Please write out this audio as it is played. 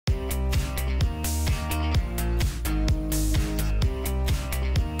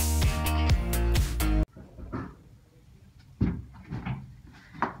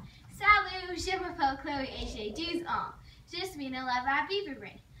j'ai 12 ans. Je suis une élève à Beaver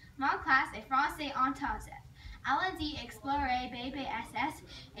Brae. Mon classe est français en tandem. Allons-y explorer BBSS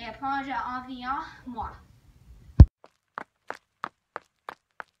et apprendre environ moi.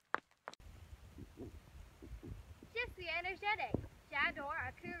 Je suis énergétique. J'adore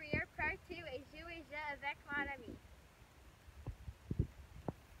courir partout et jouer avec mon ami.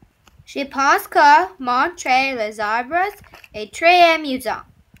 Je pense que montrer les arbres est très amusant.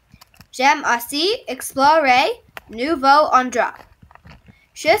 J'aime aussi explorer nouveaux endroits.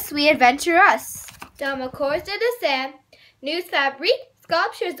 Je suis aventureuse. Dans mon cours de dessin, nous fabriquons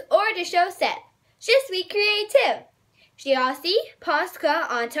sculptures hors de chaussettes. Je suis créative. J'ai aussi pense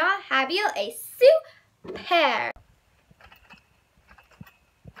qu'un temps habile est super.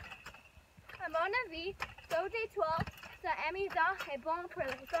 À mon avis, sauter toile, c'est amusant et bon pour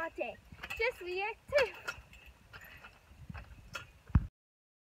la santé. Je suis active.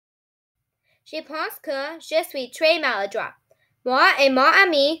 Je pense que je suis très maladroit. Moi et mon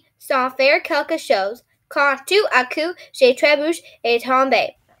ami sans faire quelque chose. Quand tout à coup, j'ai trébuché et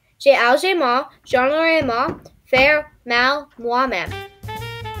tombé. J'ai algément, généralement, faire mal moi-même.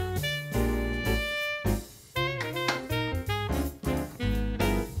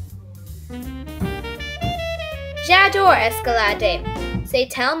 J'adore escalader. C'est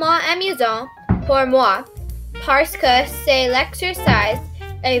tellement amusant pour moi parce que c'est l'exercice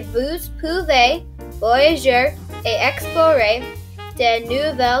et vous pouvez voyager et explorer de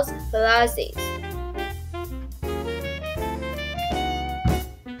nouvelles places.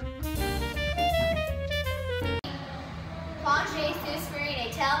 Plonger sous-marine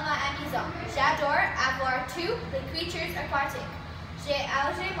est tellement amusant. J'adore avoir tous les creatures aquatiques. J'ai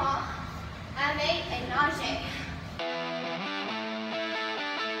algément aimé et nager.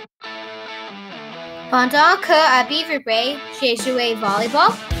 Pendant que à Beaver Brae, j'ai joué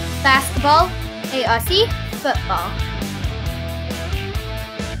volleyball, basketball et aussi football.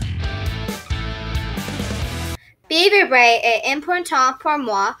 Beaver Brae est important pour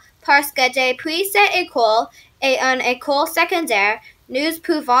moi parce que depuis cette école et une école secondaire, nous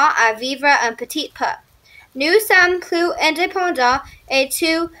pouvons à vivre un petit peu. Nous sommes plus indépendants et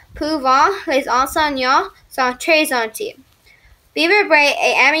tout pouvons, les enseignants sont très gentils. Beaver Brae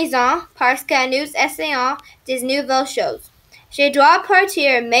est amusant parce que nous essayons des nouvelles choses. Je dois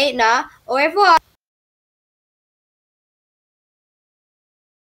partir maintenant. Au revoir.